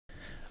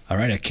All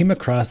right, I came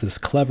across this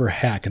clever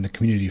hack in the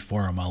community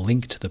forum. I'll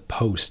link to the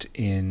post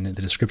in the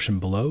description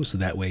below so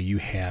that way you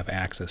have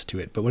access to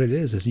it. But what it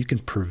is you can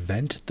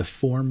prevent the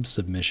form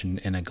submission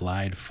in a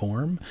Glide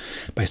form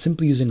by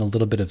simply using a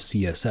little bit of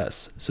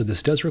CSS. So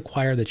this does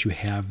require that you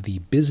have the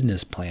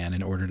business plan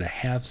in order to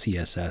have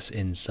CSS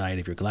inside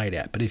of your Glide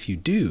app. But if you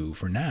do,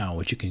 for now,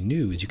 what you can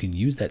do is you can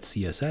use that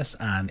CSS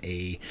on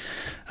a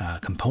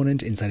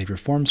component inside of your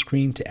form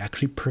screen to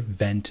actually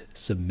prevent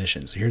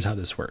submission. So here's how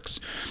this works.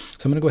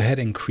 So I'm going to go ahead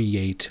and create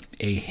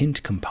a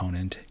hint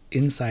component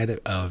inside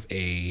of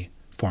a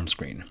form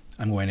screen.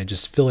 I'm going to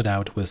just fill it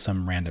out with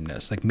some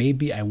randomness. Like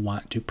maybe I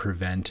want to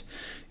prevent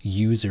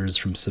users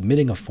from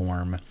submitting a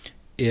form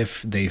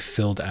if they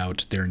filled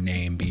out their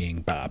name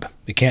being Bob.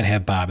 They can't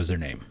have Bob as their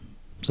name.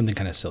 Something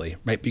kind of silly,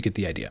 right? But you get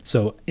the idea.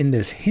 So in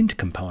this hint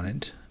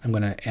component, I'm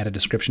going to add a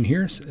description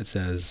here. It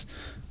says,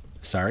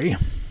 sorry,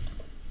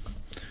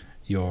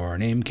 your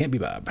name can't be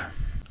Bob.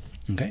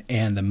 Okay,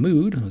 and the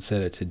mood, let's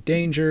set it to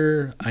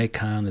danger.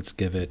 Icon, let's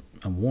give it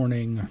a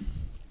warning,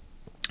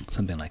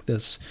 something like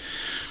this.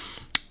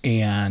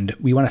 And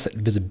we want to set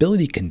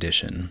visibility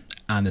condition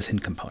on this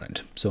hint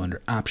component. So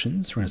under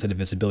options, we're going to set a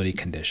visibility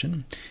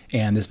condition.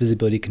 And this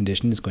visibility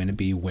condition is going to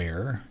be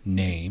where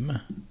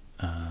name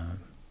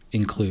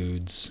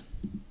includes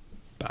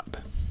Bob.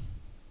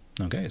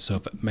 Okay, so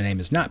if my name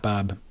is not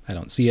Bob, I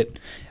don't see it.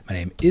 If my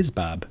name is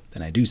Bob,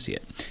 then I do see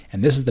it.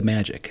 And this is the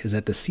magic, is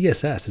that the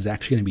CSS is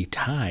actually going to be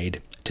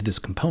tied to this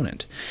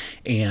component.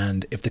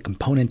 And if the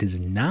component is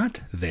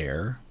not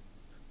there,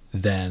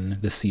 then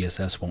the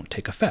CSS won't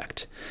take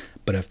effect.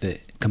 But if the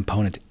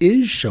component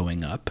is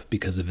showing up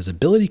because the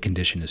visibility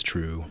condition is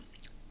true,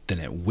 then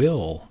it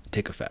will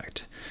take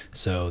effect.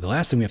 So the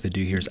last thing we have to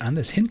do here is on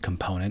this hint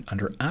component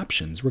under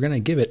options, we're going to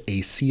give it a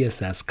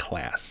CSS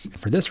class.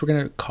 For this, we're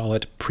going to call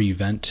it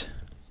prevent-submit.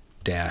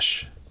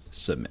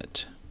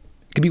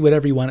 It could be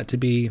whatever you want it to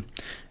be.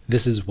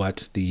 This is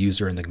what the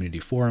user in the community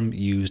forum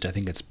used. I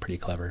think it's pretty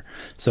clever.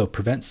 So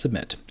prevent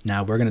submit.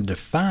 Now we're going to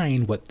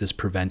define what this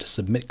prevent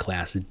submit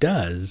class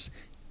does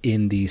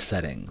in the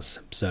settings.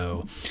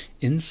 So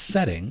in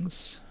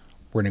settings,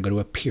 we're going to go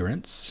to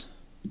appearance.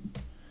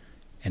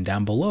 And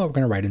down below, we're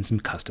going to write in some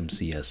custom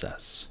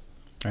CSS.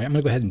 All right, I'm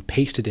going to go ahead and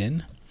paste it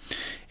in.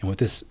 And what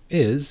this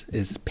is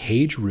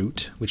page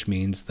root, which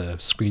means the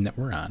screen that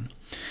we're on.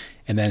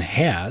 And then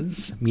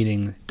has,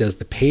 meaning does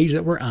the page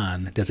that we're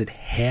on, does it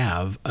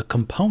have a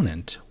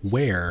component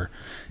where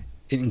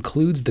it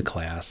includes the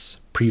class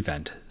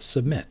prevent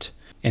submit?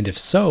 And if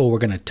so, we're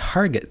going to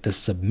target the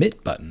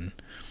submit button,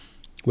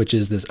 which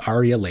is this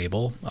ARIA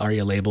label.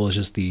 ARIA label is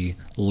just the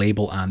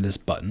label on this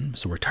button.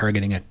 So we're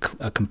targeting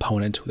a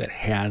component that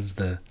has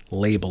the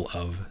label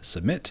of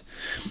submit.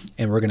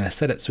 And we're going to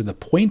set it so the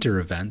pointer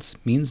events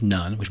means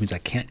none, which means I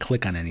can't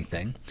click on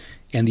anything.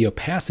 And the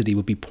opacity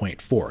would be 0.4.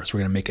 So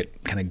we're going to make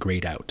it kind of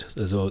grayed out,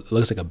 as though it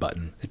looks like a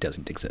button that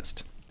doesn't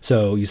exist.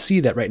 So you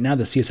see that right now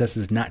the CSS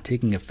is not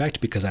taking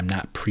effect because I'm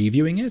not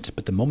previewing it.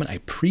 But the moment I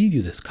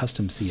preview this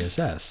custom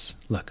CSS,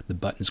 look, the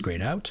button is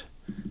grayed out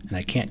and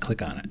I can't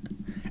click on it.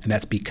 And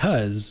that's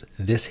because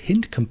this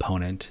hint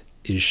component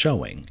is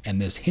showing. And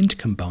this hint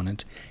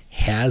component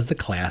has the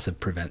class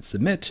of prevent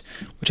submit,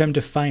 which I'm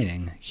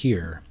defining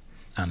here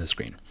on the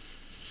screen.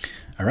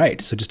 All right,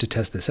 so just to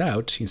test this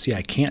out, you see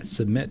I can't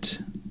submit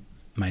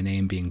my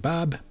name being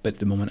Bob, but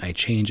the moment I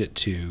change it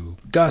to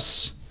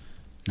Gus,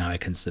 now I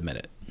can submit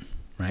it,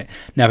 right?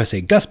 Now if I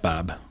say Gus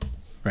Bob,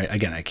 right,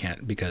 again, I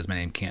can't because my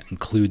name can't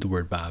include the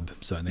word Bob,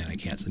 so then I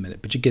can't submit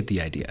it, but you get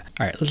the idea.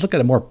 All right, let's look at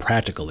a more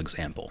practical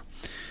example.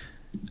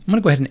 I'm going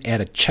to go ahead and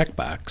add a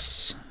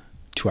checkbox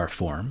to our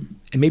form,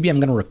 and maybe I'm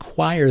going to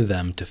require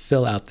them to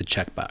fill out the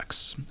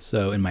checkbox.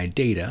 So in my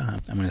data,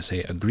 I'm going to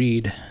say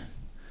agreed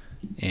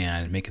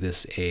and make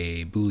this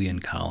a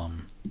Boolean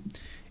column,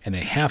 and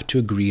they have to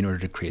agree in order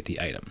to create the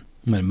item.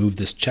 I'm going to move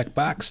this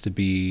checkbox to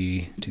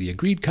be to the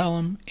agreed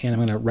column, and I'm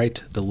going to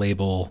write the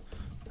label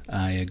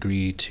I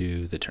agree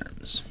to the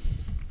terms.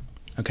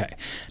 Okay,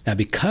 now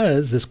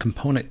because this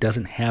component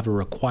doesn't have a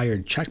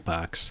required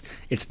checkbox,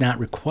 it's not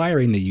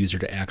requiring the user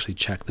to actually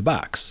check the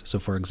box. So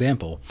for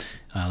example,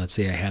 let's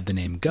say I have the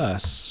name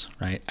Gus,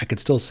 right? I could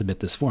still submit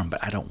this form,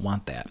 but I don't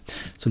want that.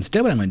 So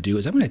instead what I'm going to do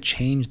is I'm going to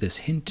change this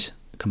hint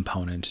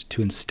component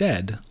to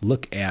instead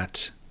look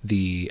at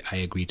the I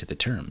agree to the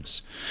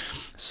terms.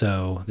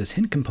 So this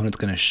hint component is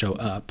going to show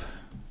up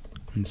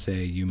and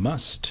say you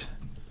must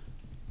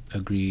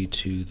agree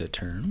to the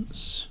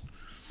terms.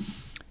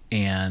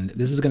 And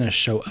this is going to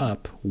show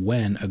up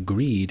when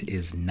agreed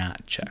is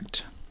not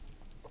checked.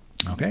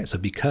 Okay, so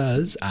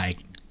because I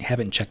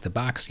haven't checked the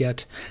box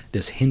yet,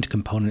 this hint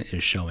component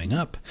is showing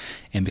up.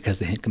 And because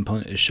the hint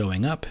component is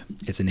showing up,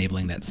 it's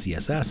enabling that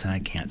CSS and I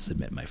can't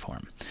submit my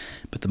form.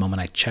 But the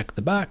moment I check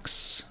the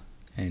box,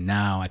 and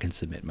now I can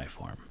submit my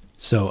form.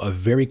 So a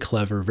very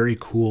clever, very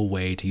cool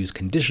way to use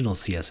conditional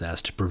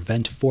CSS to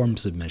prevent form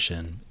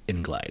submission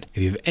in Glide.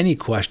 If you have any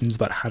questions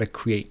about how to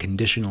create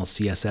conditional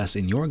CSS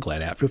in your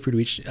Glide app, feel free to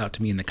reach out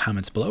to me in the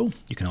comments below.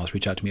 You can always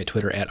reach out to me at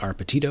Twitter at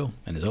 @rpetito.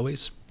 And as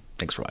always,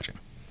 thanks for watching.